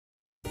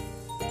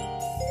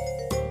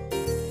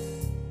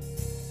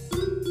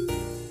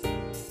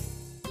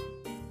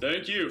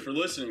Thank you for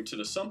listening to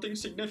the Something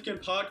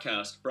Significant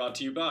podcast brought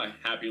to you by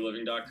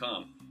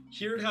HappyLiving.com.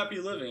 Here at Happy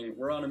Living,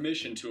 we're on a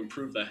mission to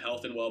improve the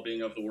health and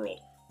well-being of the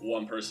world,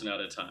 one person at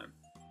a time.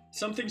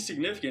 Something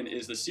Significant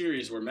is the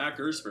series where Matt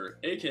Gersper,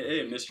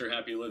 aka Mr.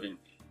 Happy Living,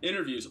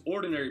 interviews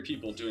ordinary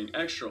people doing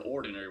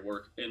extraordinary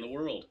work in the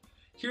world.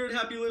 Here at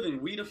Happy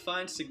Living, we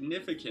define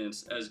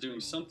significance as doing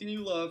something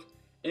you love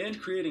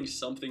and creating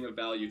something of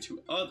value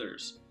to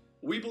others.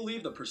 We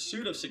believe the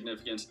pursuit of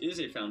significance is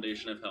a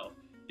foundation of health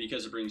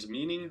because it brings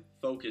meaning,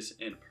 focus,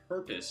 and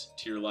purpose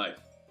to your life.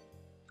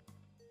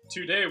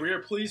 Today, we are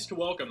pleased to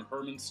welcome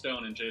Herman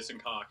Stone and Jason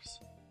Cox.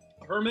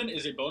 Herman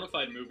is a bona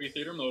fide movie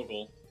theater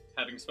mogul,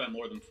 having spent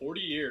more than 40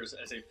 years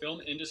as a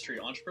film industry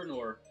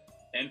entrepreneur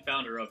and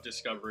founder of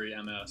Discovery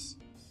MS.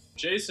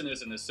 Jason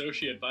is an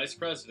associate vice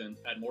president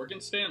at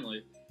Morgan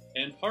Stanley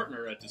and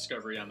partner at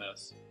Discovery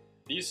MS.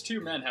 These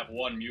two men have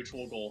one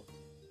mutual goal: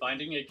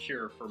 finding a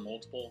cure for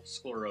multiple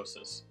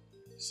sclerosis.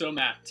 So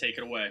Matt, take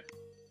it away.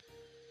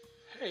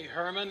 Hey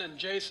Herman and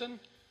Jason,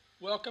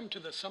 welcome to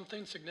the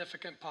Something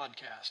Significant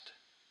podcast.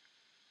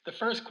 The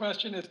first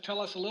question is,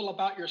 tell us a little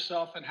about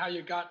yourself and how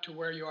you got to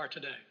where you are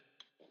today.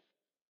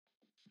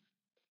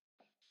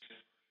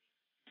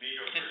 Me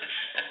go first.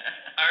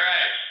 All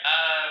right.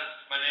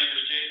 My name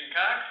is Jason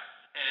Cox,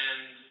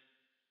 and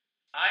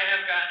I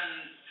have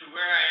gotten to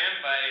where I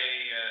am by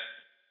a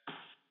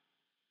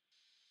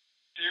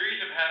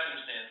series of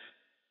happenstances.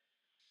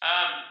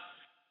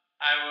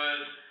 I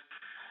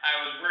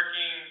was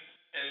working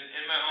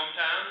in my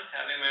hometown,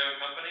 having my own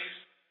companies,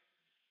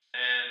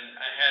 and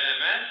I had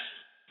MS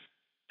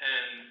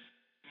and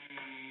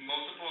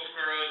multiple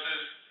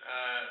sclerosis.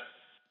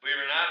 Believe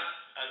it or not,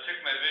 I took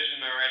my vision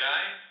in my right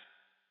eye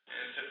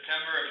in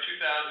September of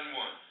 2001.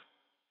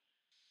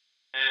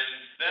 And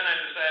then I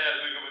decided I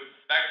was going to go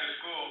back to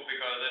school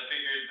because I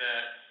figured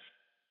that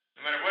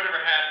no matter whatever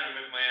happened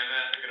with my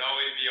MS, I could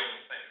always be able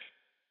to think.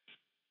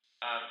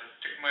 It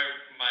took my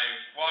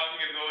walking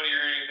ability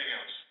or anything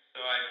else.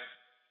 So I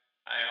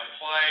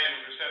applied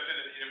and was accepted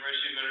at the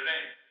University of Notre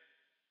Dame.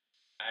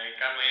 I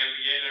got my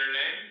MBA at Notre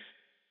Dame.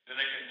 Then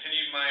I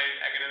continued my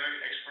academic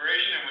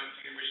exploration and went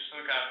to the University of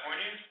Southern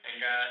California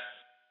and got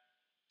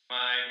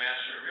my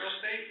Master of Real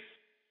Estate.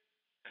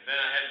 And then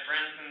I had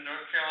friends in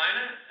North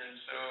Carolina, and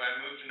so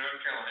I moved to North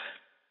Carolina,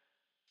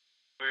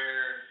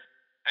 where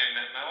I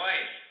met my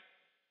wife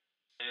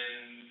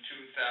in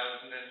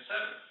 2007.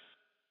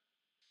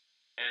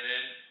 And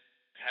then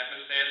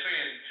happenstancely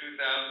in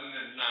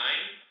 2009,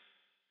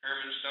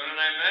 Herman Stone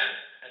and I met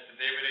at the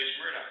David H.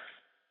 Murdoch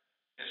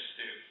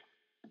Institute.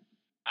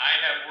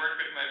 I have worked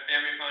with my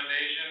family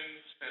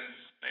foundation since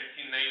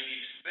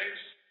 1996,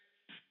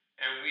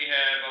 and we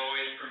have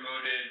always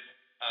promoted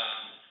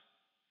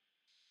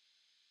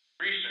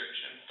research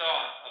and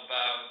thought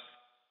about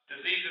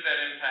diseases that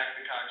impact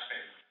the Cox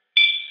family.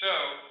 So,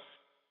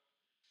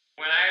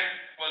 when I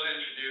was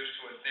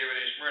introduced to what David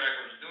H. Murdoch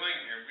was doing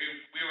here,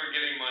 we were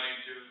giving money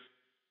to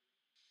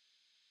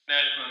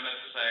National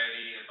MS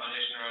Society and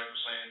Foundation of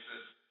Neurological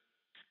Sciences.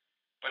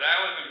 But I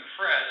was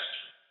impressed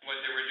what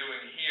they were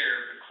doing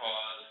here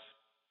because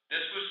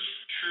this was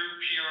true,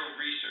 pure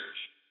research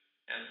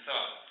and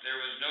thought. There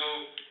was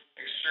no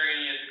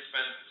extraneous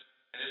expenses.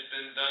 And it's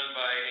been done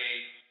by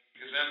a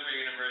exemplary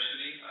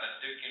university,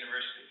 Duke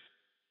University.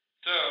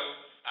 So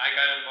I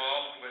got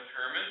involved with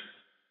Herman,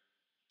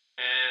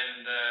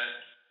 and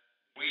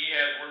we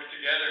have worked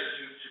together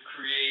to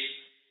create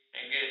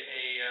and get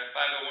a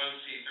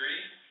 501c3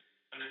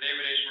 under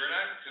David H.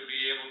 Murdoch to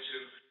be able to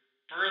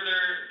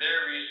further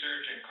their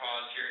research and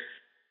cause here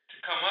to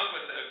come up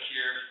with a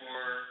cure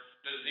for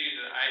the disease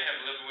that I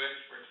have lived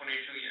with for 22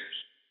 years,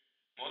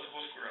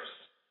 multiple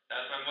sclerosis.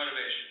 That's my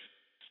motivation.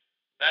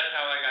 That's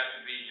how I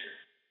got to be here.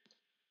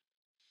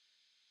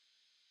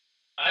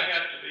 I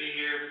got to be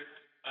here.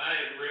 I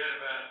had read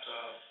about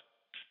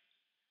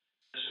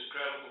this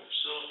incredible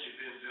facility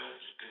being built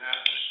in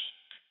Kannapolis,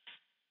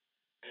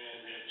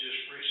 and had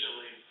just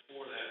recently,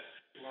 before that,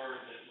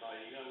 learned that my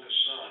youngest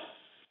son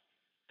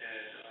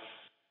had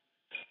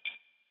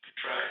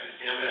contracted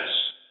MS,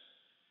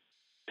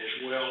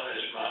 as well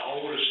as my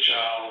oldest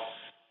child,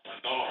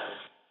 my daughter.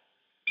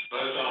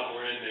 Both of them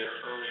were in their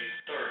early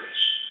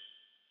 30s.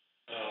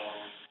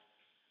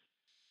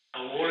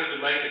 I wanted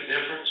to make a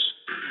difference.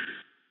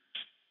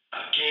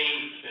 I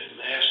came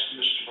and asked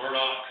Mr.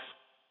 Murdoch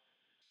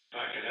if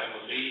I could have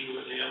a meeting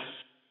with him,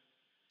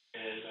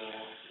 and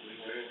we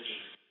were able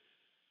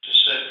to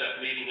set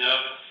that meeting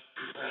up.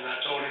 And I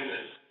told him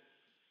that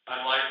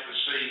I'd like to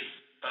see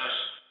us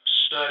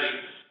study,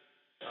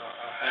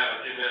 have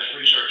an MS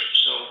research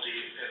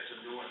facility at the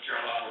North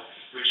Carolina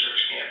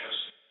Research Campus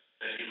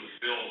that he was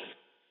building.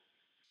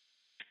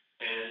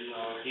 And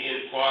he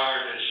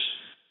inquired as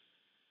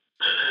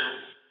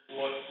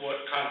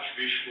what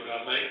contribution would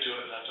I make to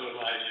it, and I told him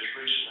I had just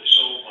recently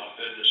sold my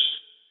business,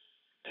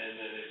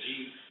 and that if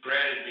he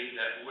granted me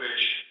that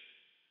wish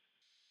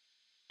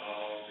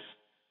to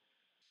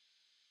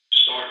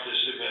start this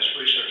MS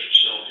research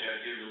facility,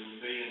 I'd give him $1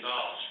 million,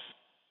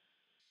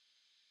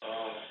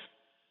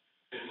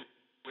 in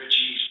which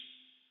he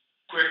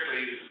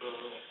quickly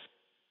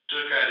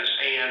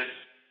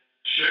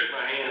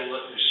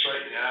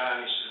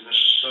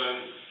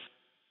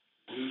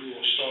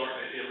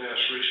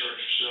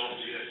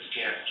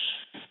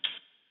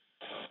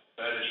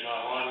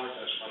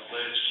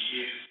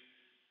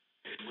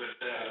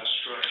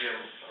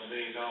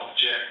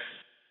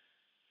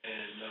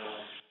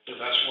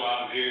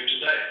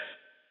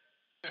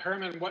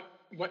Herman,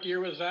 what year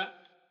was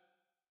that?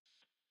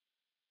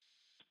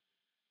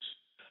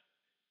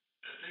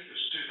 I think it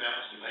was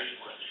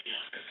 2008, wasn't it? Yeah.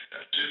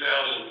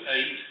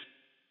 2008.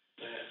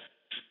 Yeah.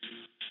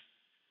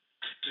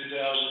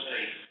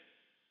 2008.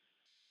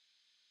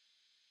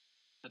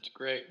 That's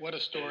great. What a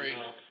story.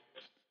 And,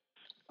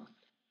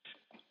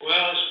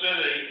 well,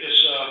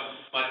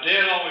 my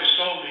dad always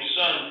told me,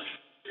 son,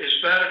 it's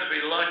better to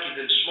be lucky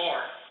than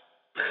smart.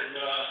 And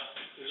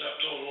as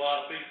I've told a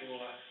lot of people,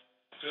 I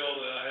feel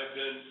that I have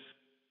been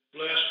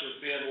blessed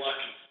with being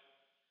lucky.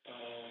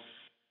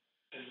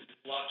 And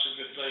lots of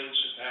good things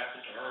have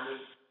happened to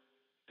Herman.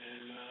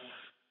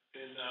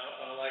 And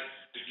I like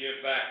to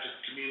give back to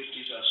the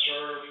communities I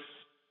serve.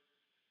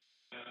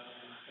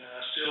 And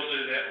I still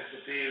do that with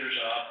the theaters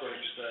I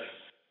operate today.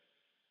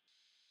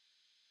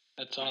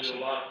 That's We awesome. do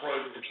a lot of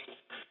programs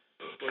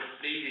for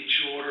needy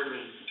children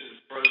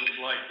and programs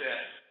like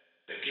that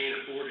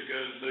can't afford to go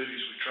to the movies.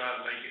 We try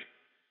to make it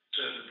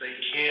so that they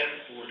can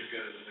afford to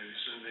go to the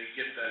movies and they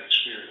get that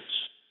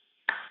experience.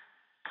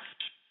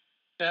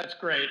 That's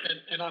great.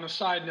 And on a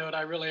side note,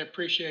 I really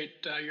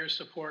appreciate your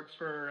support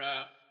for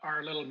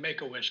our little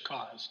Make-A-Wish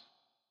cause.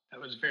 That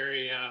was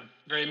very,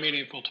 very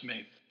meaningful to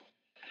me.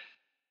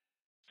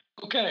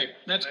 Okay,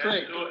 that's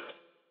great.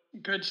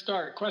 Good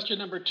start. Question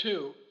number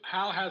 2.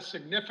 How has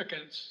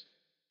significance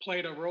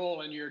played a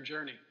role in your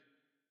journey?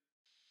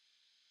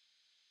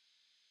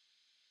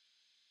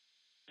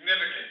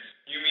 Significance?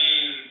 You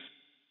mean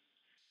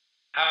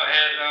how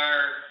has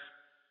our...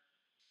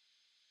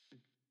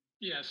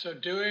 Yeah, so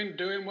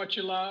doing what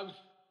you love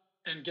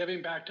and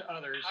giving back to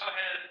others.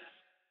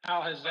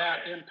 How has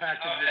that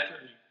impacted your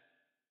journey?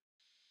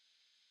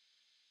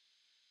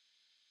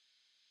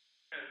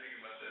 I'm trying to think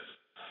about this.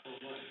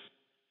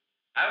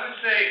 I would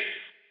say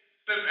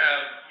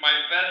my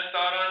best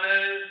thought on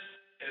that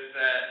is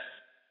that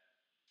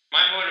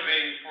my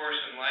motivating force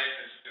in life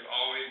is to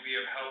always be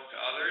of help to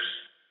others.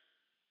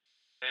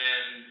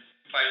 And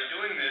by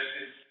doing this,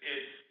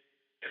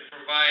 it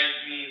provides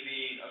me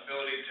the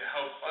ability to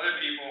help other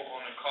people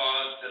on a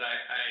cause that I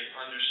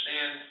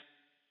understand,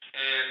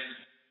 and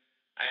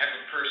I have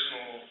a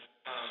personal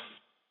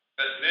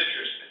vested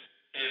interest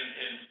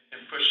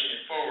in pushing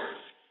it forward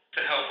to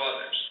help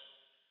others.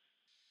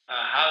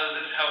 How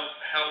does this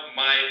help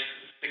my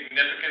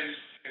significance,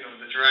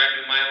 the drive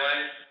in my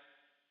life?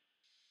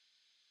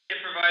 It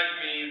provides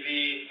me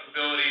the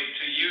ability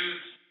to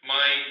use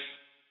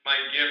my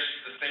gifts,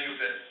 the things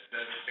that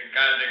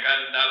God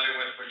endowed me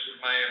with, which is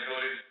my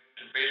ability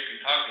to basically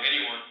talk to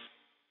anyone.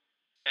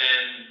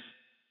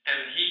 And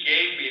He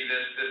gave me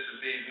this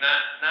disease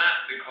not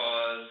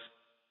because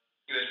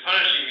He was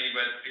punishing me,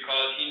 but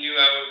because He knew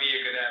I would be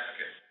a good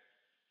advocate.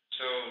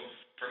 So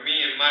for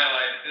me in my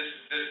life,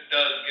 this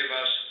does give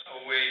us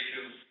a way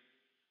to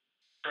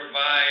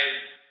provide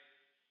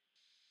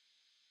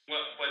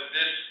what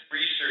this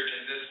research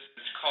and this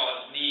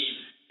cause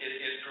needs. It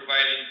is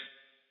providing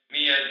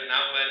me as an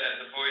outlet,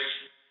 as a voice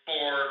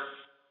for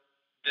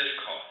this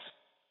cause.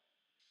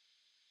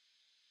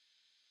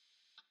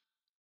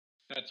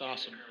 That's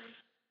awesome.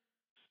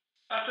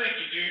 I think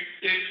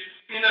if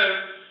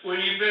when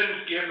you've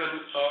been given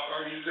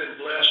or you've been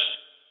blessed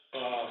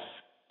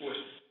with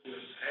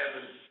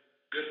having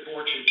good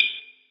fortunes,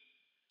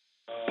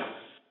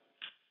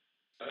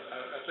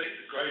 I think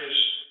the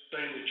greatest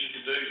thing that you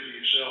can do for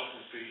yourself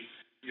and for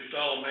your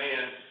fellow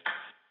man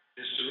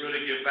is to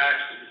really give back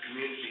to the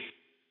community.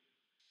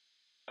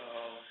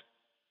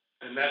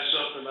 And that's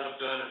something I've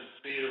done in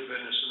theater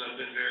business, and I've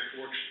been very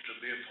fortunate to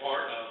be a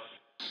part of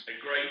a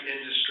great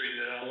industry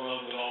that I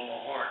love with all my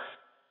heart.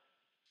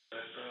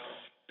 But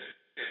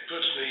it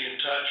puts me in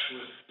touch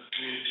with the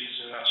communities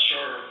that I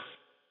serve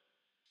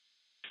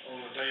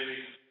on a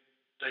daily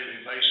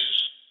basis.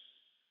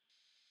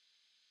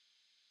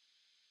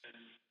 And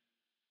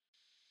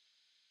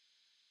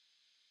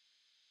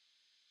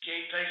you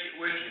can't take it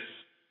with you.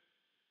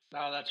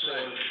 No, that's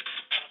right.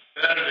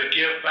 Better to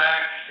give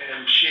back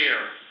and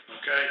share,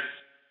 okay?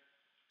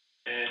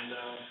 And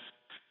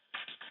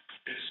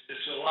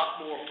it's a lot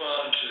more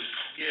fun to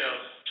give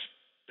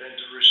than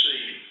to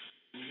receive.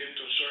 When you get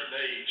to a certain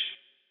age,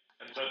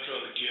 I'd much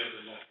rather give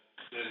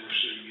than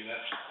receive,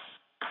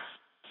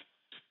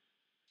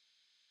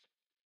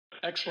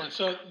 Excellent.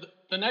 So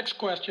the next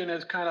question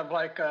is kind of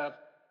like,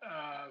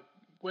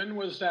 when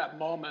was that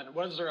moment?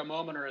 Was there a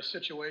moment or a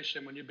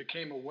situation when you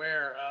became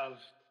aware of,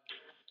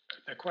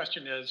 the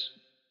question is,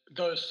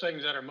 those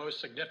things that are most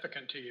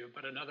significant to you?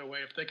 But another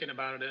way of thinking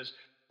about it is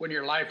when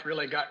your life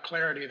really got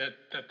clarity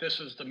that this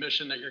is the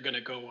mission that you're going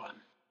to go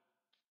on.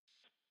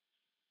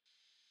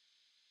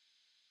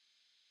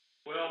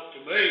 Well, for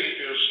me,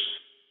 it was,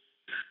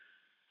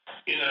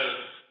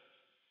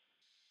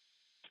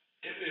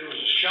 it was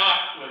a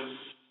shock when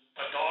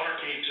my daughter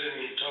came to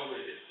me and told me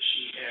that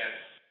she had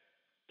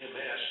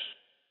MS.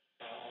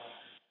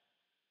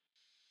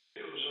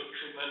 It was a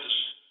tremendous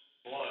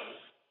blow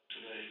to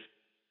me.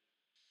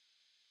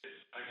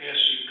 I guess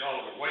you'd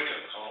call it a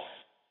wake-up call.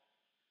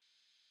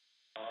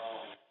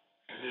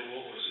 And then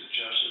what was it,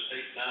 Justin?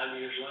 8,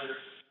 9 years later?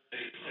 8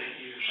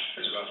 years.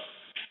 It's about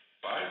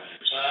 5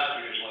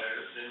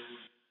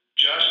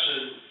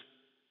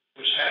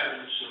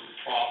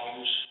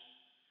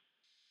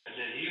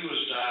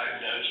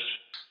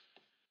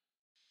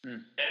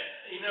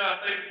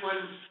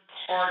 when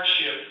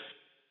hardship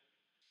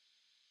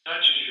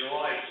touches your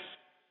life,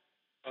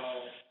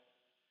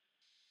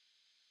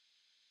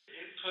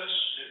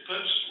 it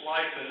puts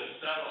life in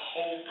another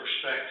whole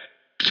perspective,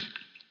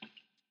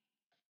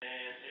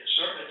 and it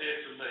certainly did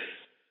for me.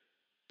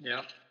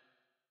 Yeah.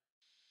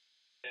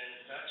 And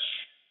that's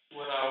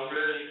when I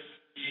really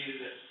knew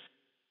that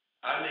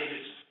I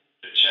needed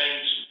to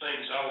change some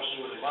things I was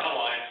doing in my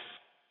life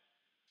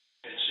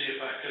and see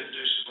if I could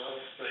do some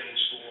other things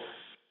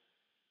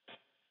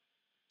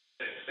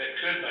that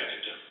could make a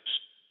difference.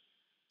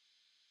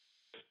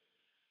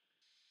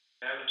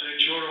 Having two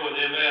children with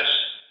MS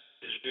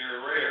is very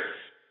rare,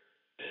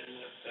 and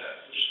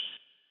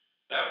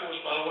that was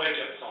my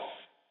wake-up call.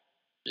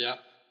 Yeah.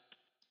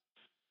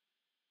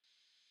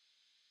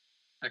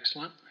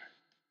 Excellent.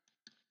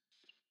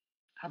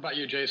 How about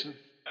you, Jason?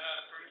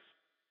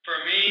 For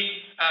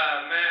me,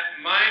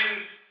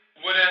 mine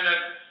would end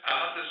up,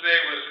 I'll have to say,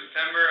 was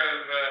September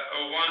of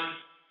 '01.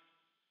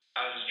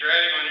 I was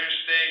driving on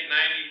Interstate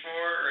 94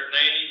 or 90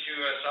 to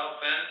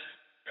South Bend,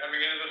 driving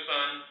into the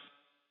sun,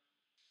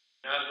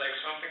 and I was like,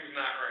 something's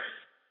not right.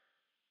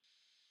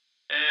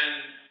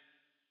 And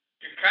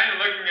you're kind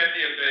of looking at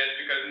the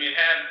abyss because when you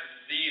have the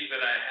disease that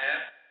I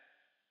have,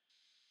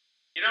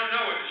 you don't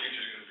know what the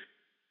future's going to be.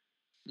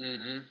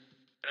 Mm-hmm.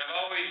 And I've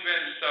always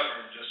been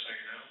stubborn, just so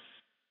you know.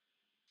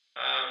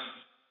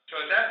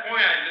 So at that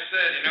point, I just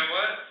said, you know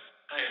what?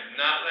 I am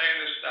not letting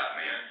this stop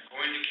me. I'm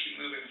going to keep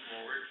moving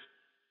forward.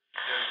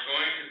 There's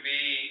going to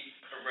be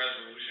a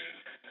resolution.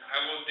 And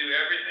I will do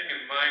everything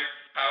in my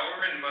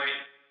power and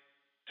might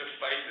to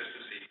fight this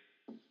disease.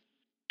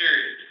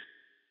 Period.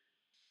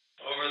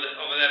 Over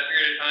that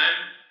period of time,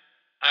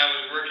 I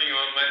was working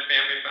on my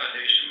family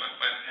foundation. My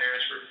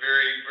parents were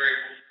very, very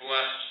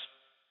blessed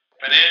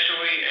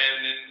financially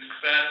and in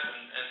success,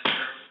 and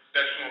they're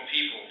exceptional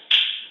people.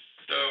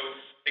 So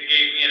it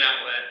gave me an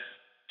outlet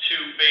to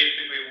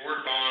basically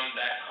work on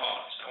that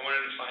cause. I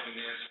wanted to find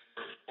an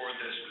answer for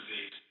this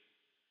disease.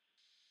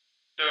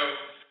 So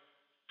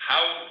how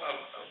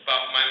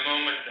about my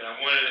moment that I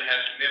wanted to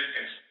have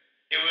significance?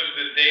 It was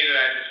the day that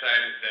I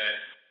decided that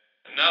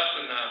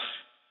enough's enough.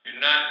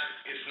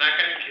 It's not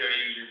going to kill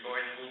you. You're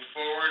going to move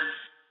forward,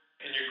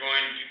 and you're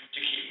going to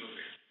keep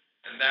moving.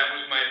 And that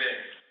was my day.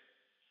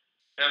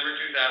 November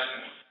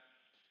 2001.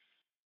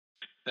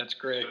 That's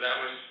great. So that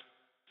was.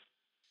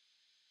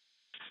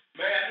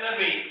 Matt, let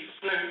me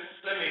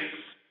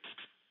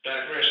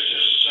digress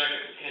just a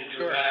second and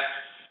go back.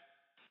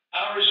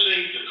 I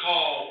received a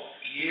call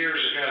years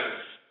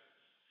ago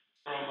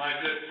from my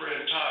good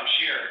friend Tom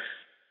Sherrick,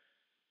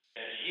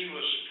 and he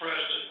was the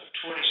president of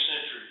 20th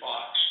Century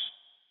Fox.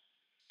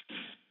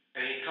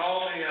 And he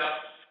called me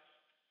up,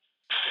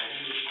 and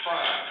he was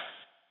crying.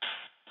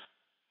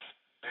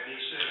 And he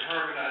said,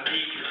 Herman, I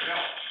need your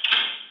help.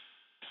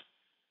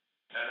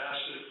 And I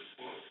said,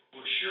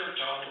 well sure,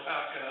 Tom,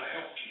 how can I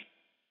help you?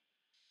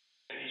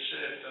 And he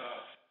said,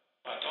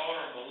 my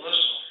daughter,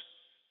 Melissa,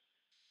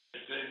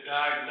 had been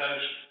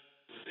diagnosed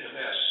with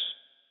MS.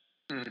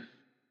 Mm.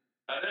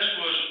 Now, this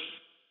was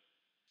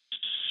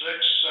 6,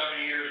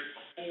 7 years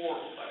before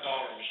my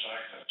daughter was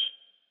diagnosed.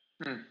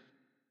 Mm.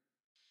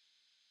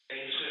 And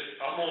he said,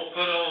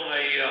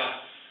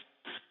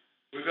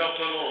 we're going to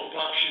put on a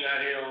function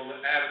out here on the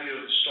Avenue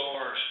of the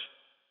Stars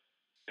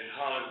in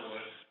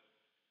Hollywood.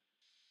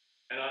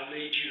 And I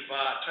need you to buy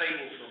a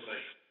table for me.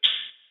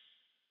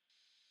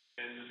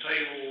 And the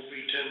table will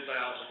be $10,000.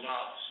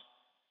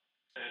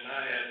 And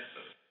I had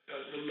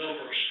the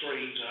number of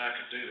screens and I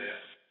could do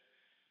that.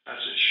 I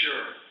said,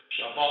 sure.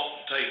 So I bought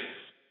the table.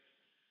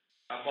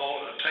 I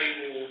bought a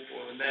table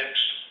for the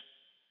next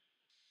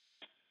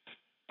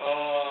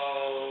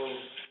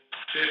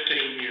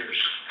 15 years.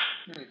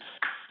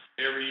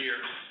 Every year.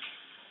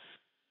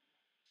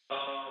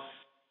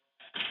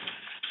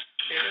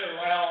 It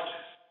allowed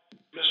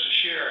Mr.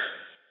 Sherrick,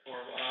 or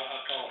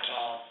I call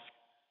Tom,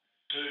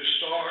 to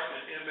start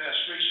an MS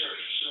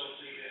research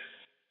facility at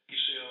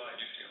UCLA.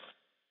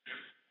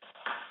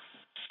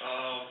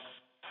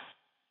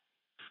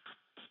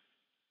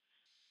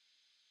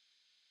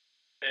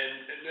 And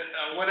then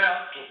I went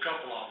out to a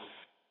couple of them.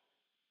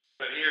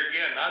 But here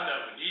again, I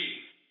never knew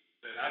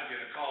that I'd get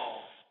a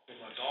call from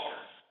my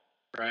daughter.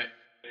 Right.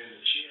 And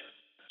the sheriff.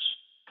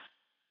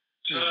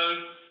 So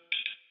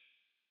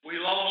we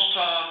lost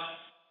Tom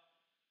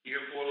year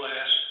before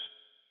last.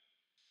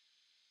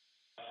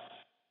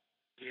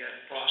 He had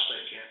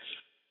prostate cancer.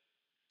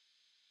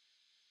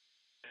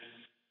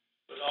 And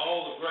with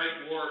all the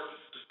great work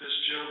that this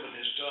gentleman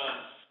has done,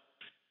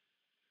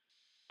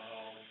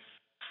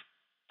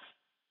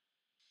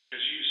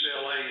 because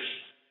UCLA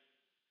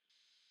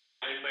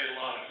they've made a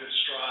lot of good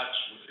strides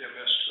with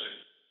MS too.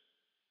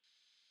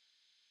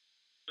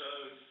 So,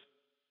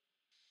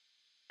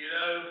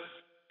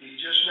 you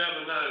just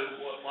never know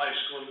what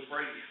life's going to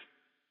bring you.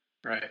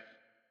 Right.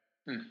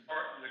 The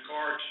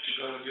cards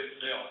you're going to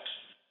get dealt.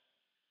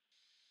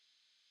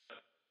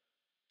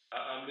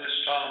 I miss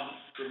Tom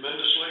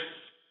tremendously,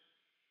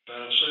 but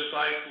I'm so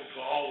thankful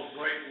for all the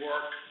great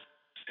work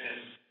and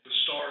the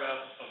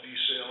startup of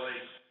UCLA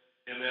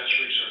MS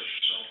research.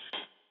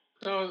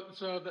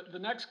 So the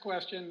next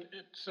question,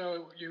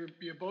 so you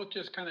both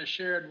just kind of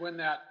shared when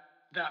that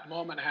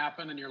moment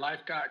happened and your life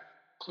got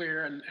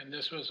clear and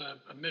this was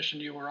a mission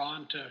you were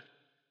on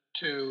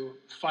to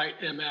fight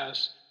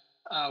MS.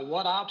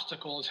 What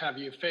obstacles have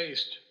you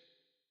faced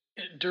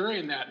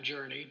during that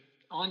journey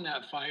on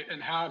that fight,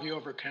 and how have you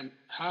overcome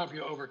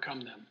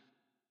them?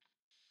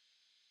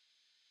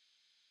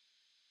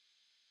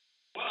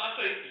 Well, I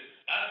think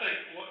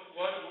what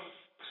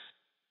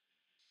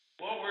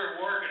we're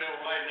working on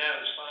right now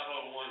is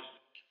 501.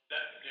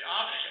 That the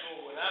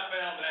obstacle when I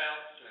found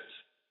out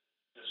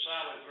that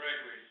Simon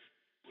Gregory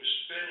was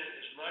spending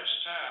as much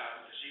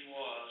time as he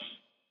was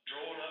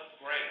drawing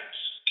up grants,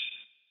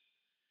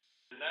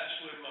 and that's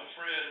when my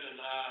friend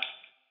and I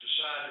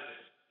decided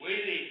that we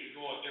need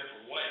to go a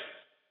different way.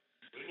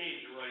 We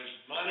need to raise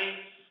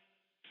money,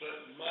 put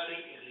money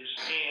in his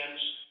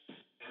hands,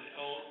 and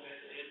on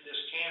in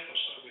this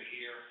campus over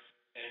here,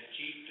 and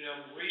keep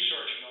them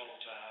researching all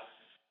the time,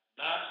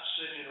 not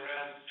sitting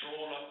around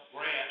drawing up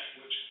grants,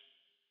 which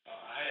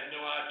I had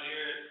no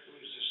idea it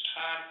was as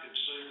time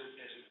consuming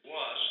as it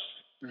was.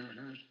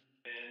 Mm-hmm.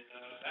 And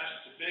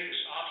that's the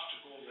biggest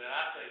obstacle that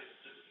I think,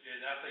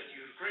 and I think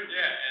you agree with.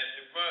 Yeah, and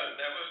it was.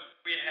 That was,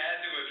 we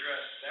had to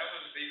address, that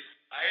was the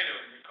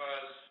item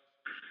because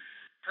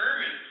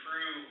Herman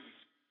proved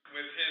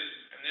with his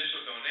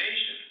initial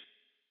donation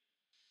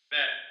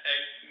that,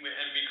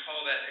 and we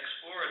call that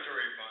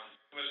exploratory funds,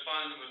 was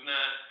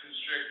not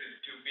constricted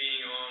to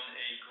being on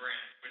a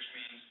grant, which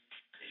means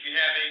if you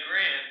have a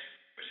grant,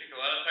 which takes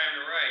a lot of time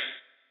to write,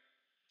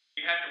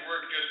 you have to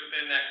work just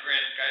within that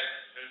grant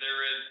guideline.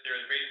 There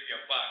is basically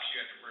a box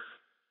you have to work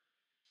with.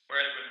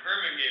 Whereas when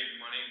Herman gave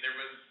the money, there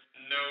was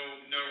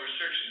no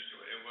restrictions to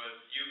it. It was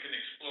you can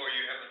explore,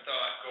 you have a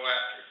thought, go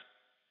after it.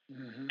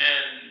 Mm-hmm.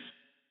 And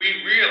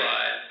we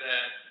realized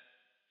that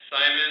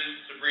Simon,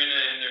 Sabrina,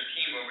 and their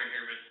team over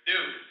here was,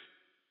 dude,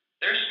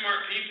 they're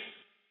smart people.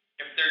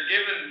 If they're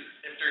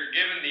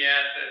given the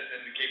assets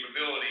and the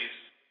capabilities,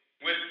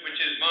 which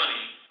is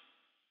money,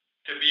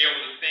 to be able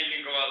to think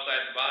and go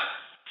outside the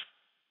box,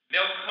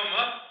 they'll come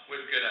up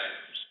with good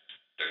items.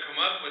 They'll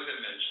come up with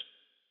inventions.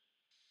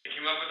 They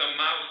came up with a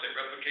mouse that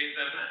replicates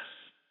MS.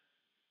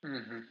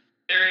 Mm-hmm.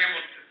 They're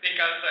able to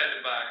think outside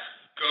the box,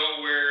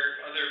 go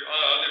where other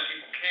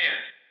people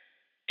can't,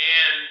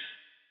 and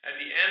at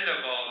the end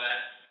of all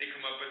that, they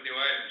come up with new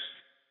items.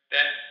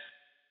 That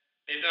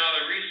they've done all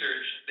the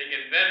research, they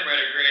can then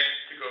write a grant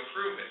to go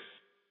prove it.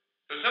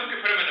 So some can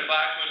put them in the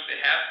box once they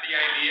have the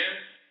idea,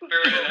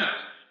 ferret it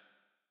out.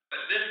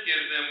 But this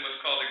gives them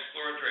what's called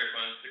exploratory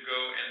funds to go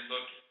and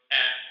look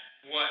at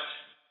what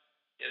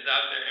is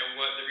out there and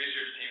what the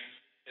research team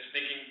is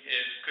thinking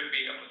could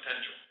be a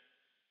potential.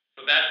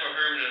 So that's what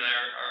Herman and I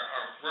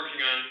are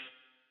working on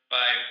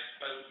by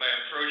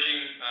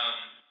approaching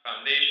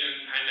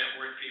foundations, high net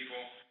worth people,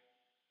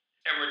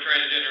 and we're trying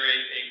to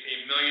generate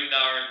 $1 million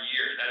a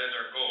year. That is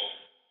our goal,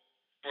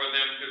 for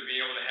them to be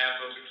able to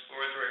have those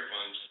exploratory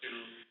funds to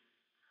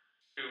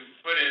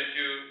put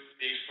into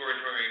the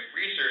exploratory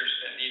research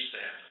that needs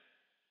to happen.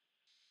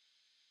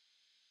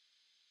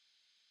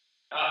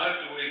 I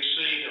hope that we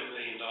exceed $1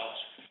 million.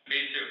 Me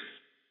too.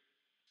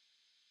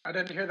 I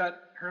didn't hear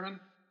that, Herman.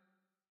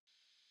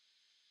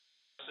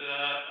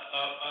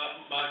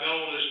 My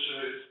goal is to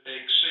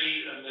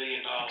exceed $1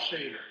 million a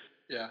Exceed. year.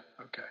 Yeah.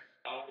 Okay.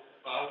 I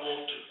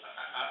want to.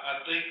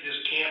 I think this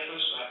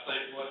campus. I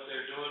think what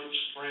they're doing,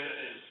 Sabrina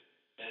and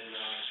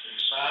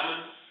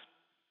Simon,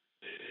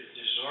 it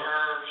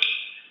deserves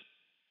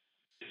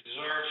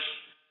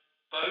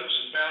folks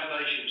and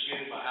foundations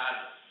getting behind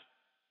it.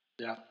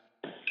 Yeah.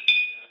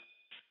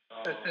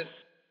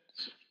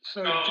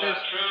 So Because I Jason,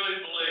 truly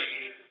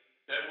believe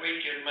that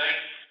we can make.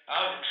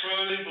 I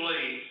truly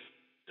believe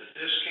that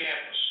this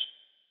campus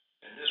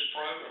and this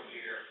program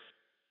here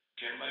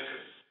can make a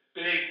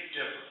big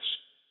difference.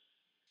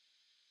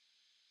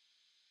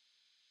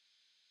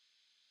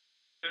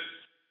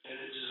 And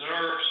it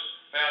deserves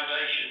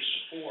foundation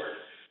support.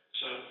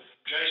 So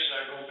Jason and I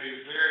are going to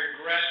be very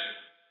aggressive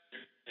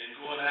in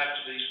going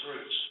after these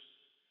groups.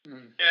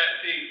 Yeah,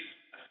 see,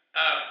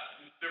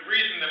 the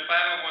reason the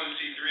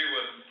 501c3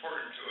 was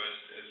important to us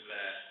is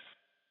that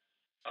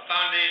a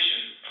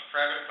foundation, a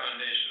private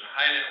foundation, a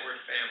high net worth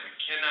family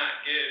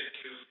cannot give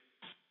to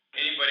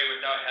anybody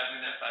without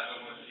having that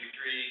 501c3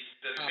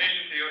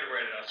 designation to be able to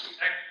write it up.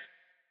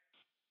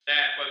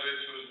 That was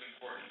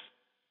important.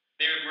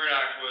 David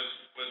Murdoch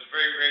was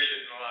very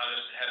gracious and allowed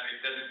us to have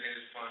a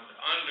designated fund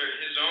under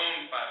his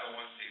own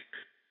 501c3,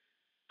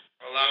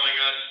 allowing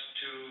us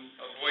to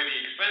avoid the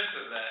expense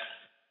of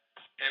that,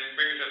 and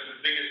brings up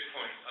the biggest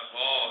point of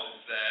all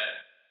is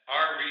that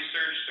our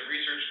research, the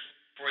research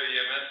for the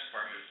MS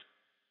department,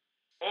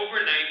 over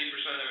 90%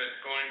 of it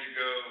is going to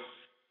go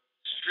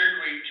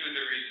strictly to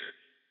the research.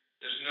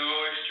 There's no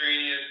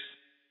extraneous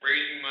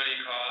raising money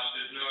costs.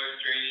 There's no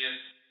extraneous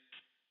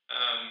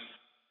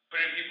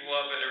putting people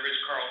up at a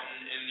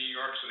Ritz-Carlton in New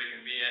York so they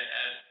can be at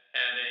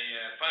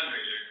a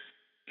fundraiser.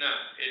 No,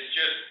 it's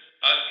just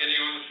us getting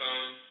on the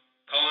phone,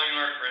 calling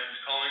our friends,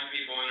 calling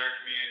people in our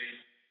community,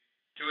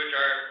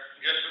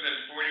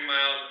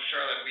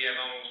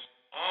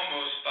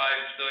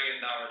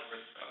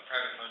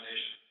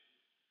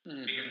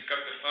 We can pick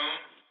up the phone,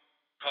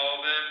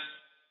 call them,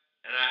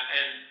 and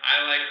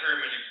I like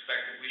Herman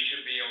expect that we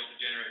should be able to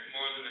generate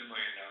more than $1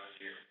 million a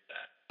year with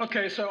that.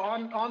 Okay, so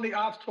on the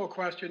obstacle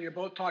question, you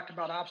both talked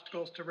about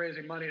obstacles to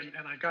raising money,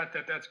 and I got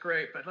that. That's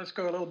great. But let's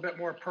go a little bit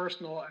more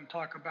personal and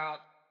talk about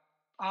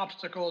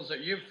obstacles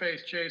that you've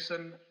faced,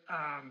 Jason,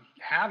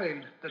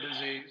 having the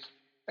disease,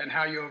 and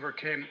how you've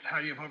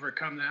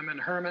overcome them. And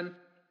Herman,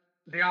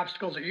 the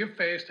obstacles that you've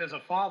faced as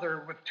a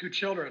father with 2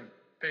 children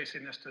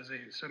facing this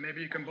disease. So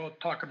maybe you can both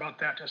talk about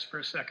that just for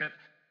a second.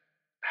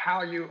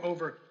 How you've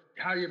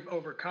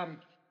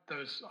overcome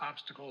those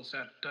obstacles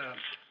that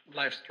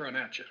life's thrown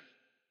at you.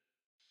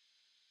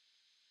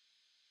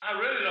 I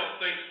really don't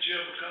think that you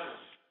overcome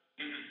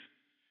them.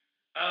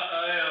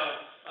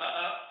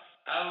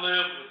 I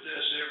live with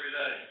this every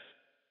day.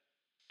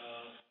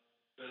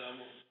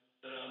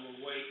 That I'm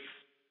awake.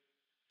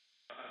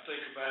 I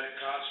think about it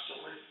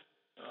constantly.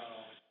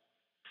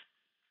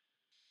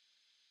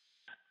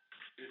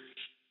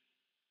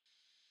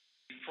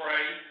 You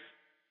pray.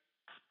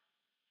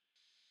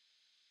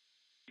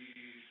 You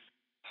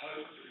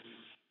hope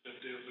that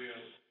there'll be a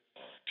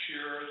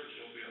cure, that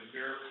there'll be a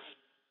miracle.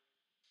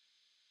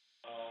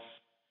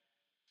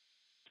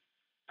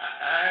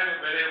 I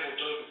haven't been able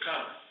to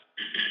overcome it.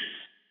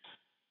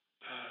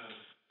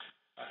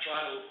 I try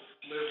to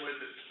live with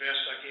it the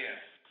best I can.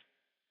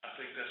 I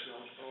think that's the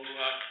only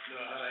way I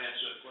know how to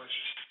answer that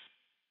question.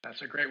 That's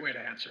a great way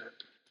to answer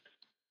it.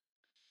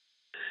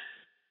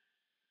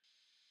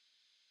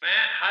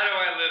 Matt, how do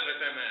I live with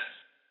MS?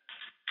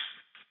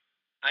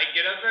 I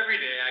get up every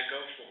day, I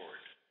go forward.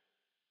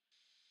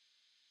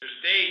 There's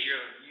days you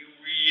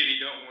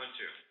really don't want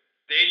to.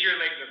 Days your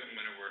leg doesn't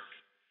want to work.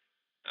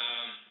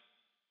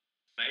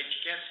 Nights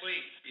you can't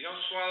sleep. You don't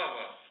swallow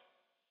well.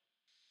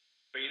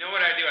 But you know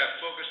what I do? I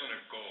focus on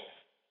a goal.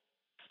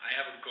 I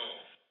have a goal.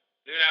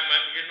 Dude,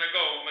 here's my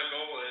goal. My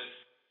goal is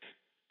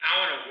I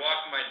want to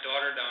walk my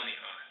daughter down the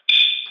aisle.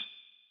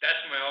 That's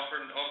my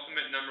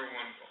ultimate number 1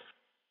 goal.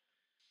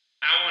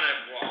 I want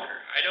to walk her.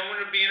 I don't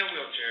want to be in a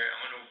wheelchair. I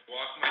want to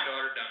walk my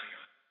daughter down the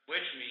aisle,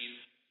 which means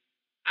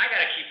I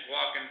got to keep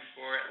walking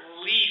for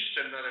at least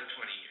another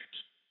 20 years.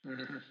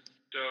 Mm-hmm.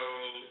 So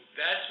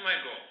that's my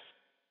goal.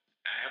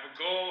 I have a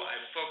goal. I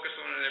focus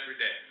on it every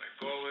day. My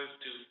goal is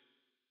to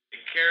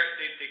take care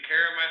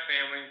of my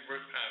family,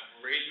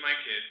 raise my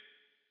kids.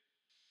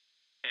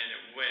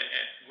 And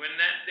when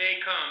that day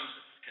comes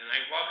and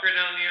I walk her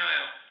down the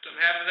aisle, something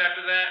happens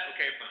after that,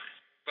 okay, fine.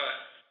 But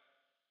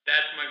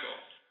that's my goal.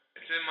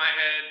 It's in my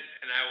head,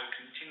 and I will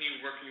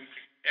continue working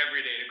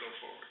every day to go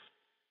forward.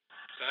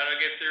 So how do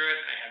I get through it?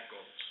 I have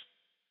goals.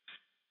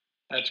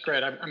 That's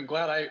great. I'm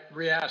glad I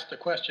re-asked the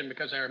question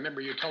because I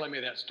remember you telling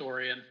me that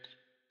story, and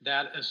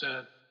that's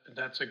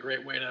a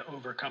great way to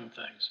overcome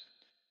things.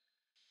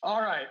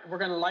 All right, we're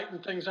going to lighten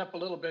things up a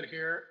little bit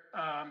here.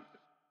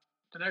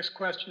 The next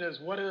question is,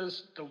 what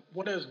is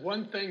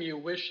one thing you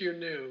wish you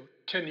knew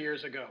 10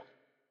 years ago?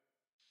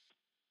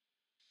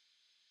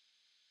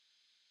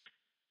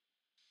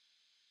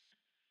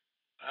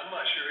 I'm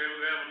not sure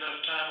we have enough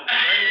time on the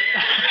radio.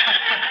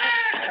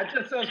 That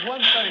just says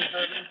one thing,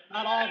 Herman,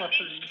 not all the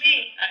things.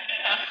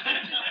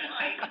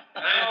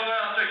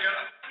 I'll take it.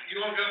 You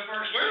want to go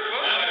first? Where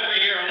was I? I've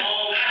been here a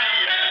long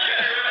time.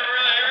 It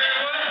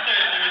was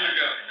 10 years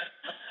ago.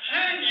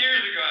 10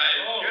 years ago, I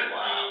just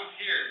moved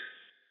here.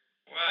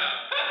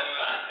 Wow.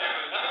 It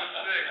was so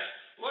sick.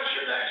 What's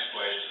your next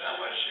question? How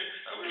much I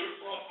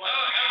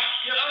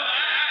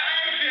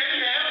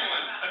actually have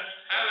one.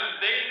 I was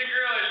dating a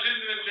girl I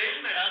shouldn't have been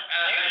dating. I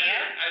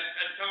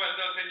told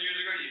myself 10 years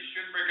ago, you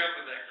shouldn't break up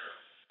with that girl.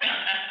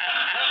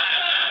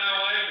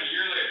 My wife a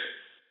year later.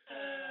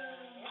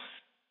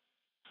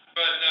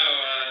 But no,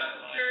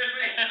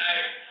 seriously,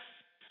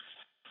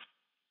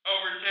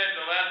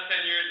 the last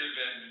 10 years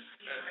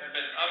have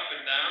been up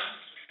and down.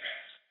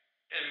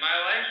 In my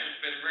life,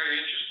 it's been very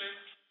interesting.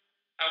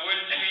 I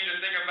wouldn't change a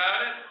thing about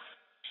it.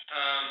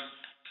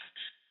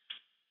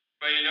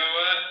 But you know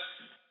what?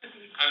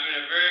 I'm in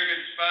a very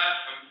good spot.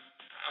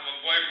 I'm a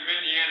boy from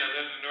Indiana,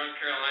 live in North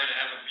Carolina, I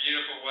have a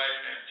beautiful wife,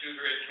 and I have 2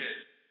 great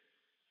kids,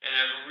 and I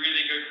have a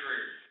really good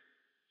career.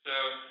 So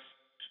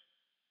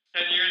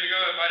 10 years ago,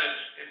 if I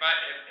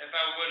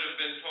would have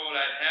been told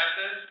I'd have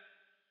this,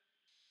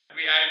 I'd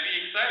be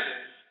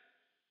excited.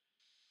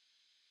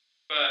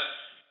 But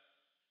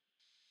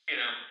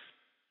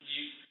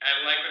I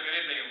like with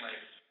anything in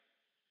life,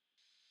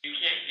 you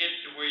can't get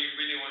to where you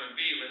really want to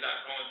be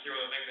without going through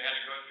all the things I had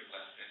to go through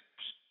last 10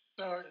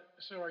 years.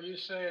 So are you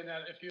saying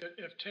that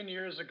if 10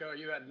 years ago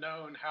you had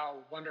known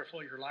how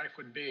wonderful your life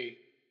would be,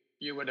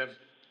 you would have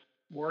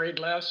worried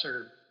less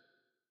or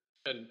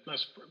been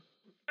less? Is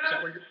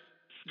that what you're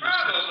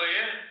Probably,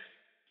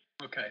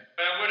 yeah. Okay.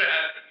 But I would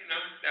have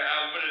definitely,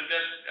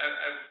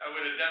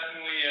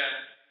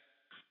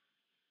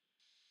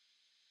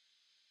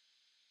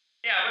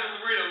 I would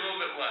have worried a little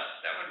bit less.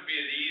 That would be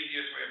the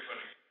easiest way of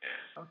putting it.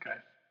 Yeah. Okay.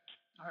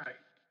 All right.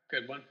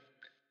 Good one.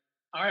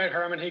 All right,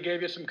 Herman, he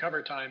gave you some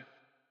cover time.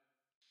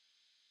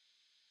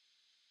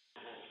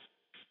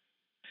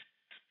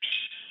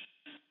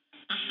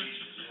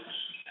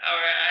 All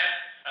right.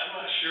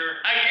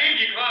 I gave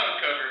you cloud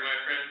cover, my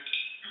friend.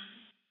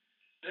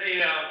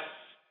 They, 10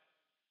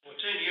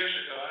 years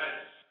ago,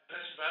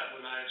 that's about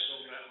when I had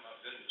sold out my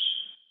business.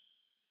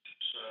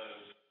 So,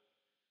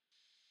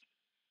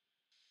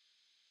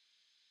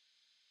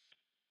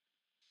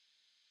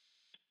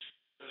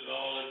 put it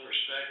all in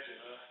perspective.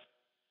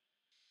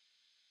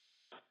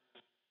 I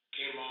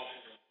came off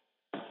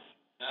of a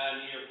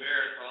 9-year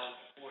marathon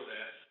before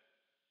that,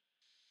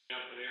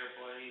 jumping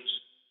airplanes,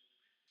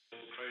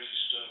 doing crazy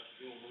stuff,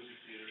 doing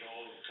movie theaters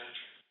all over the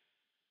country.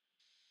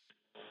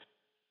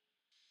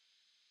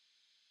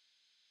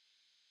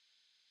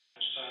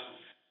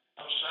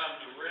 I was time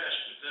to rest,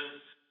 but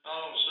then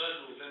all of a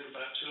sudden, within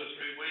about 2 or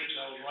 3 weeks,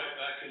 I was right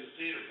back in the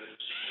theater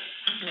business.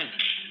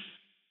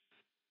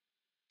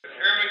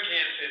 Herman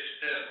can't sit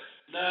still.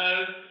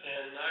 No,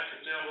 and I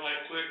could tell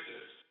right quick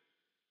that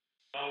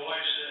my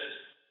wife said,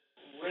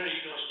 "When are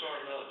you going to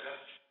start another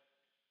company?"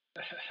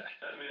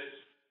 I mean,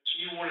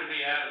 she wanted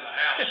me out of the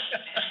house.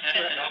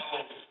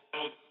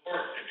 No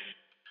work.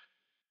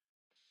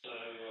 So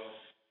I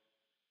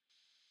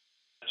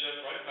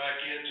jumped right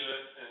back into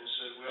it and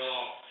said,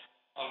 "Well,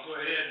 I'll go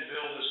ahead and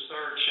build this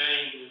third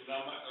chain, but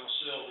I'm not going to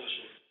sell this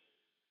one.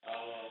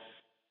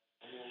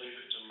 I'm going to leave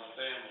it to my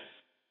family."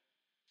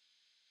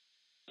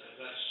 So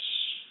that's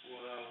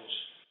what I was.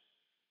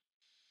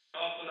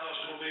 Thought that I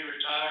was going to be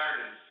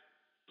retired and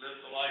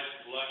live the life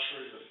of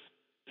luxury, but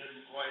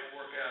didn't quite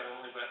work out.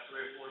 Only about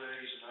 3 or 4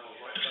 days, and I was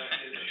right back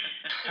in it.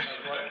 I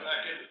was right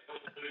back in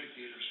the movie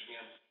theaters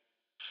again.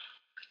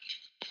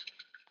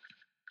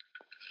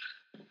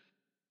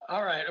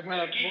 All right, I'm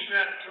gonna. It keeps me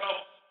out of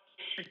trouble.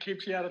 It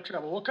keeps you out of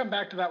trouble. We'll come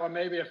back to that one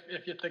maybe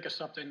if you think of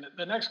something.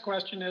 The next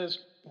question is,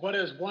 what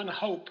is one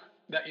hope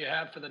that you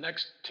have for the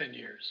next 10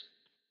 years?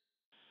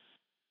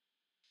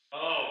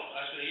 Oh,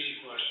 that's an easy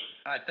question.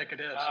 I think it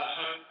is. I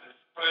hope and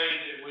pray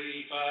that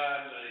we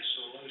find a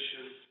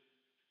solution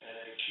and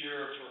a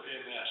cure for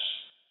MS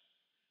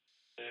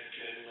that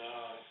can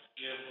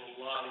give a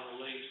lot of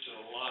relief to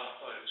a lot of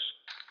folks.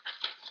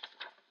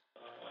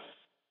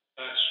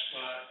 That's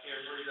my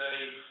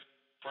everyday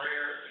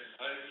prayer and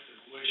hope and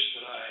wish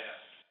that I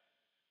have.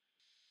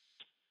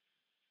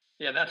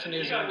 Yeah, that's an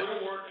easy one.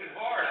 We're working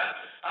hard.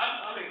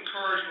 I'm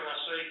encouraged when I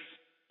see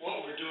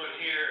what we're doing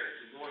here at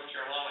the North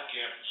Carolina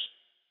campus,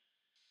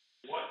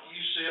 what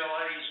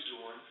UCLA is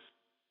doing,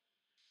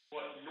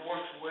 what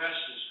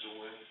Northwest is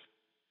doing.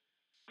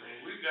 I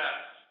mean, we've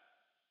got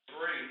 3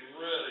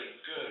 really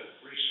good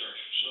research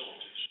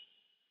facilities,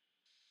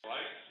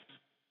 right?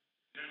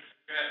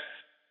 Okay.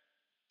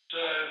 So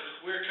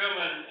we're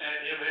coming at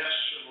MS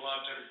in a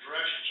lot of different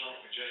directions,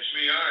 aren't we, Jason?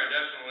 We are,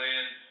 definitely.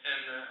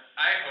 And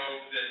I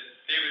hope that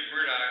David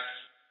Murdoch's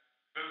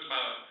business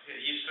model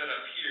he set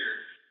up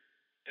here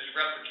is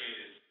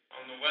replicated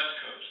on the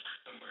West Coast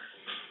somewhere.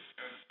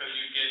 Because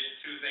you get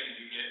 2 things.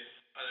 You get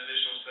an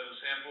additional set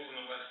of samples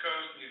on the West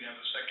Coast, and you have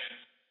a second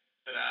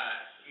that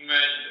I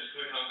imagine is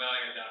Silicon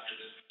Valley adopted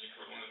this. You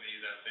put one of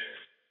these out there.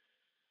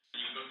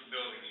 You book the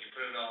building, and you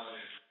put it all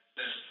in.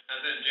 I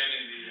sent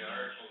Jenny the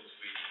article this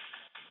week.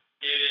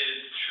 It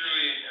is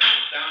truly an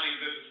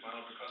astounding business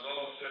model because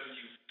all of a sudden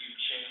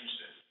you've changed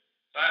it.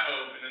 So I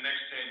hope in the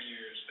next 10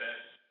 years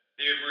that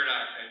David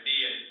Murdoch's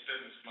idea, his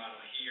business model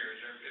here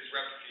is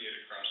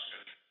replicated across the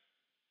country.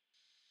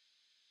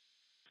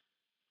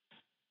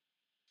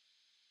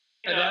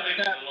 And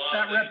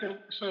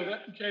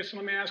Jason,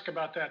 let me ask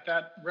about that.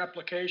 That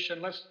replication.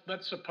 Let's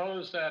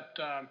suppose that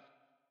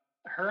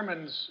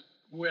Herman's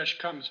wish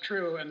comes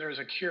true and there's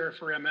a cure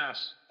for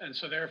MS, and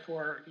so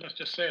therefore, let's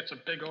just say it's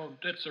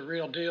a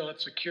real deal.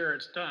 It's a cure.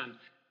 It's done.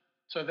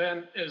 So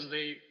then, is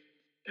the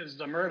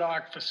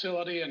Murdoch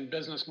facility and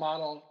business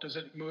model, does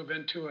it move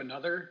into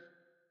another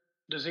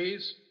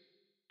disease?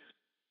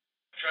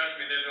 Trust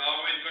me, there's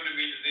always going to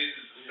be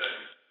diseases to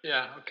study.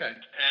 Yeah. Okay.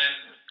 And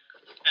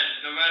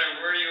no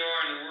matter where you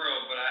are in the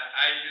world, but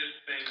I just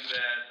think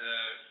that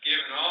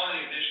given all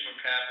the additional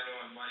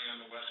capital and money on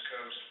the West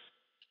Coast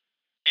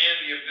and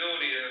the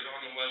ability that is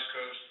on the West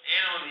Coast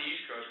and on the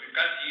East Coast, we've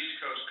got the East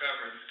Coast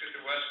covered, let's get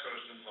the West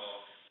Coast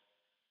involved.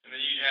 And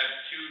then you'd have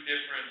 2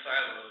 different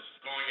silos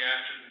going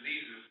after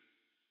diseases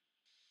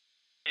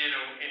in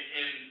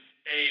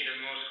the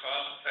most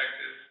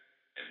cost-effective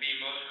and B,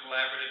 most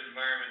collaborative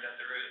environment that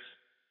there is.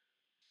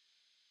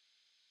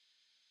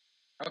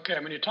 Okay,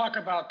 when you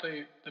talk about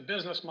the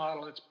business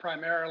model, it's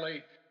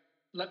primarily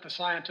let the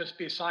scientists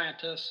be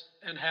scientists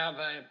and have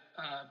a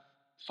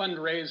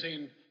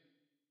fundraising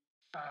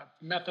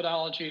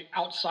methodology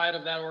outside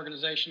of that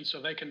organization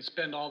so they can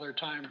spend all their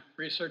time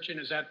researching.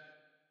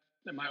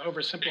 Am I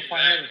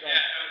oversimplifying it?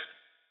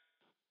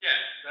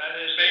 Yes, that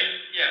is.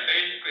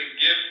 Basically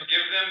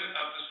give them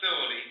a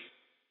facility,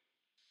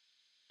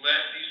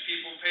 let these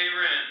people pay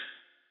rent,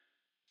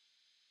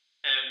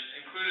 and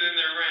included in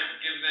their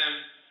rent, give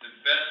them the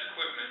best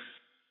equipment,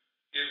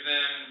 give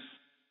them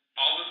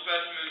all the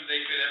specimens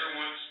they could ever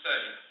want to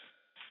study,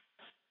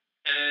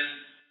 and then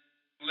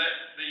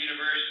let the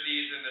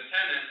universities and the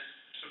tenants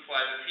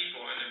supply the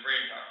people and the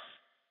brain power.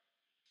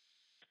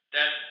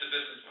 That's the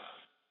business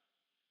model.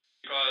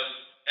 Because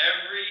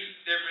every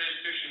different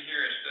institution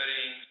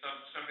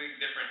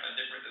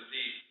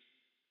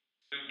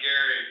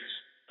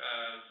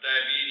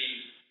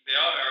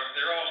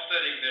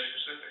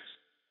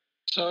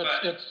So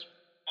but it's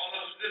all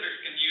the specifics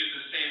can use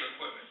the same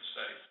equipment to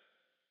study.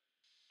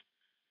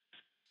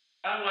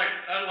 I'd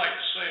like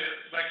to say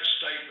it, make a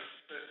statement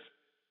that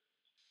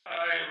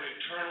I am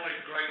eternally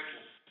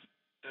grateful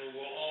and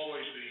will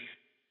always be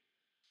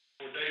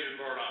for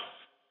David Murdoch.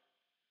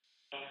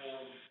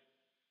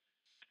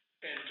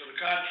 And for the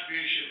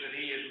contribution that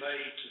he has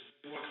made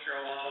to North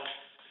Carolina,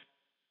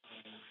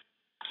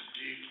 to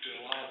Duke,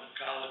 to a lot of the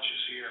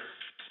colleges here,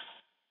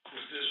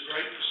 with this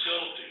great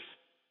facility,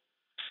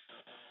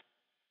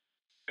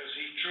 because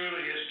he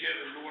truly has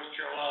given North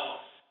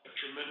Carolina a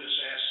tremendous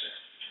asset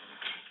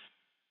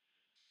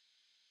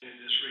in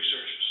this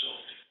research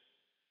facility.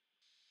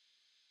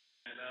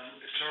 And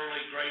I'm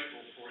eternally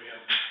grateful for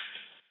him.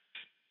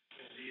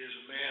 And he is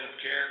a man of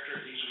character,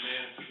 he's a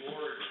man of his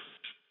word.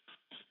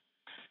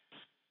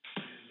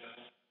 And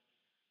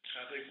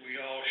I think we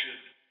all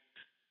should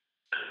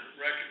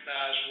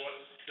recognize what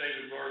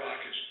David Murdoch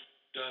has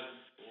done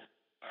for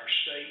our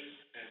state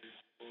and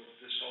for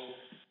this whole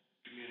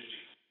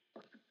community.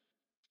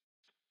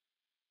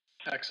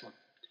 excellent.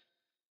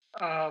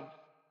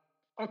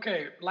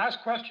 Okay,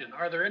 last question.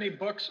 Are there any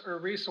books or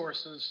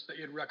resources that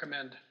you'd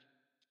recommend?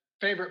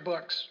 Favorite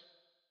books?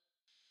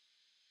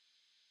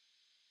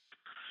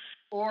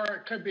 Or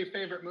it could be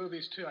favorite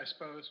movies too, I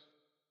suppose.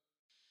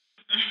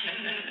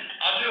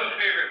 I'll do a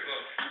favorite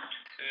book.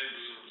 It's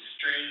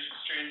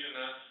strange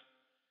enough.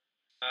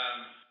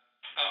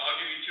 I'll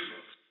give you two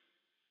books.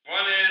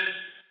 One is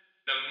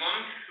The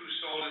Monk Who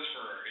Sold His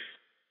Ferrari.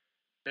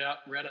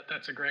 Yeah, read it.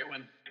 That's a great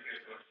one. A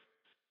good book.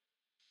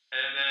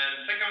 And then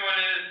the second one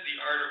is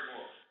The Art of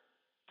War.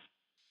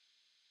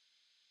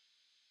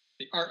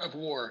 The Art of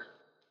War.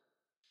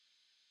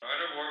 The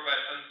Art of War by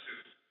Sun Tzu.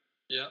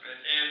 Yeah.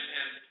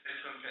 And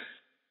Sun Tzu.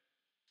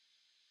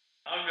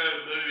 I'll go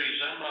to movies.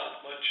 I'm not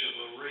much of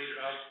a reader.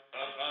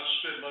 I've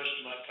spent most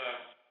of my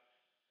time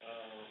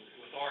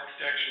with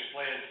architectural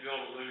plans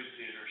building movie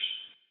theaters.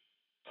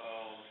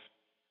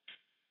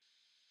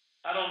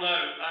 I don't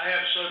know. I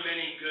have so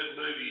many good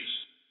movies.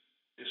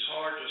 It's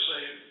hard to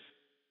say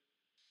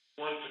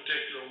one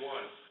particular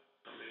one.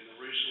 I mean, I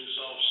recently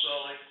saw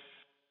Sully.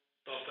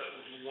 Thought that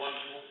was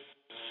wonderful.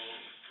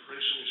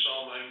 Recently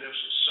saw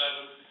Magnificent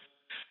Seven.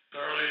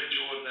 Thoroughly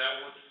enjoyed that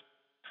one.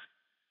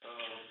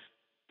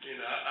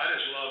 I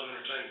just love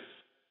entertainment.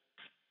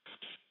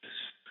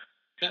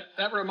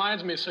 That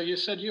reminds me. So you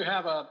said you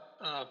have a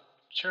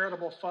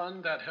charitable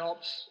fund that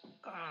helps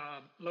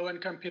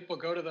low-income people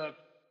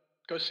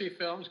go see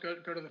films, go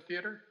to the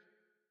theater.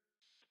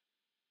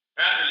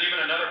 Matt, there's even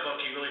another book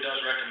he really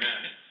does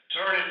recommend.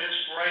 Turning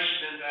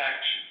Inspiration into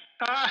Action.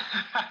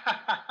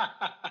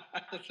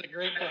 That's a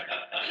great book.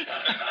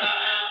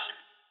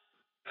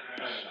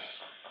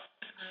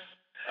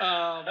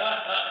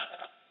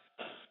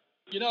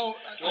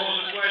 What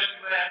was the question,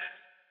 Matt?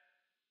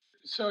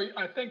 So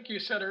I think you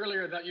said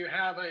earlier that you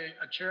have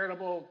a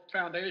charitable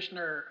foundation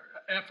or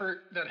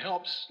effort that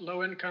helps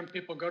low-income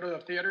people go to the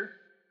theater.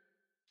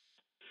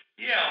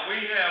 Yeah, we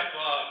have,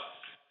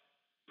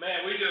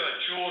 we do a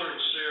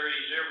children's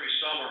series every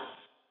summer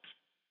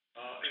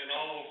in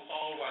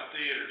all of our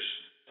theaters,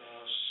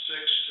 6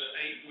 to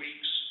 8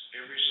 weeks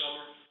every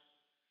summer,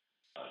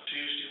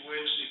 Tuesday,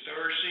 Wednesday,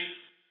 Thursday,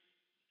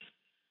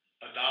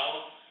 $1.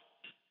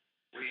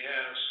 We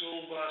have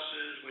school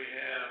buses, we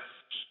have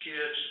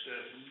kids that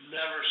have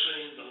never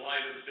seen the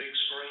light of the big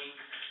screen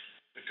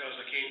because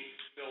they can't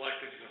feel like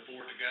they can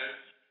afford to go.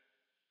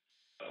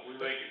 We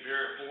make it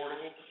very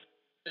affordable.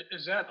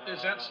 Is that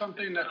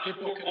something that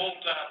people can?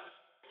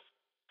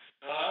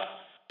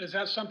 Is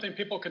that something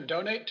people can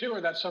donate to, or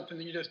that's something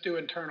that you just do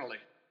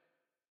internally?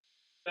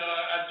 No,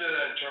 I do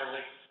that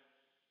internally.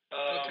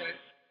 Okay.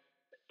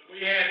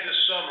 We had this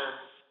summer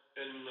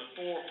in the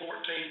 4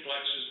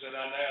 14-plexes that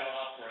I now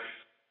operate,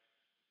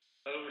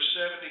 over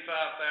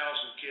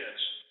 75,000 kids.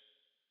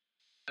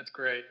 That's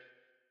great.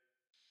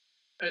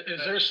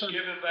 Is there some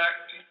giving back,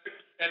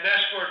 and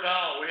that's for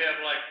 $1. We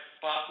have like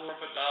popcorn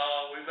for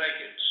 $1. We make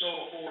it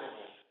so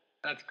affordable.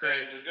 That's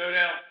great. And to go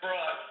down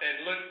front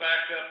and look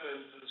back up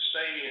into the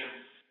stadium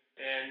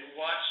and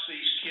watch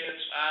these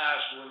kids'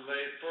 eyes when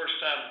first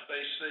time that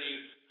they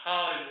see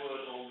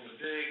Hollywood on the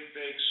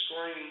big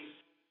screen.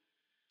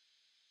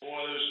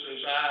 Boy,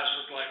 those eyes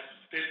look like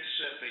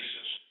 50-cent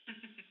pieces.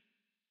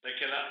 They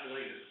cannot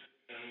believe it.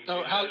 And So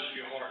it goes to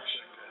your heart.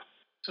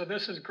 So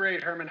this is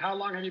great, Herman. How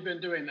long have you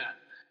been doing that?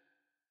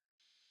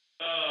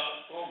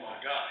 Oh my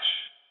gosh,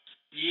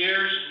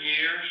 years and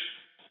years.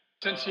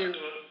 Since you.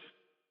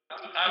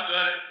 I've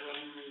done it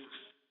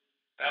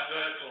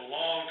for a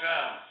long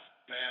time,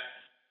 Matt.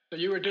 So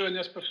you were doing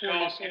this before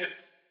you sold.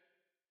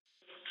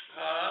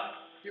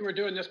 You were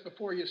doing this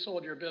before you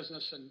sold your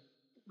business and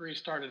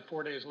restarted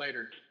 4 days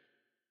later.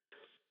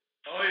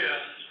 Oh yeah,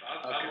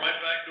 I'm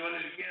right back doing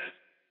it again.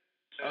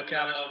 And,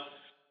 okay.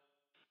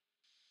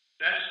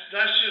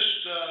 That's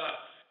just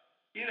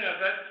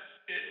that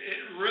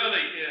it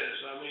really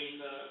is. I mean,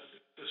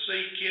 to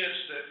see kids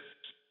that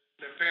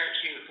their parents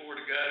can't afford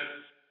to go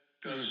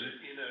because it's.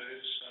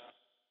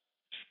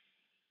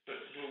 But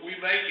we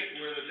make it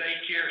where the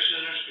daycare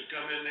centers can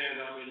come in there,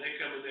 and I mean, they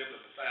come in there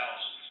with the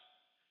thousands.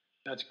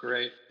 That's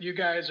great. You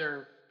guys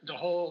are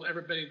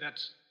everybody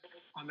that's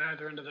on the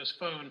other end of this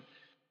phone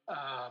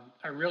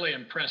are really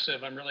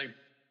impressive. I'm really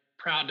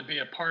proud to be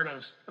a part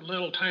of a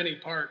little tiny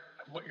part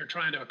of what you're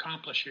trying to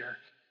accomplish here.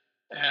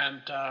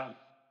 And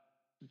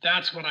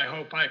that's what I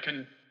hope I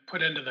can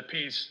put into the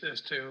piece,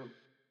 is to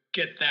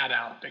get that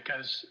out,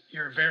 because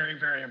you're very,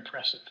 very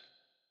impressive.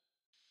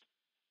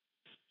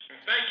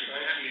 Thank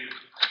you.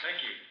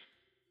 Thank you.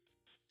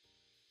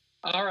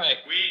 All right.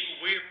 We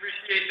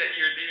appreciate that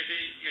you're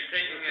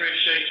taking We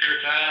appreciate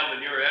your time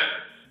and your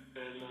effort,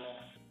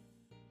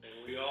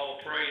 and we all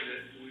pray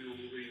that we will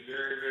be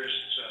very, very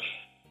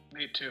successful.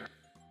 Me too.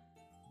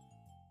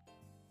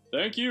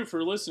 Thank you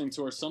for listening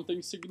to our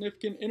Something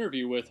Significant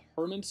interview with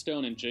Herman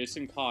Stone and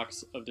Jason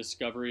Cox of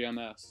Discovery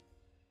MS.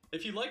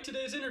 If you liked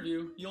today's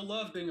interview, you'll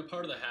love being a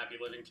part of the Happy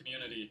Living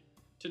community.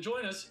 To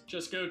join us,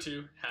 just go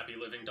to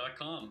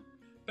happyliving.com.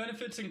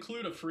 Benefits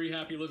include a free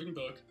Happy Living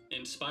book,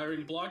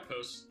 inspiring blog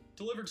posts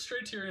delivered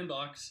straight to your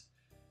inbox,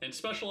 and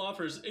special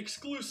offers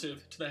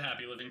exclusive to the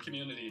Happy Living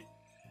community.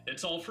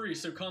 It's all free,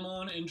 so come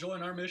on and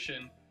join our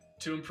mission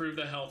to improve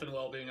the health and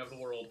well-being of the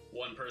world,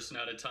 one person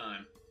at a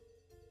time.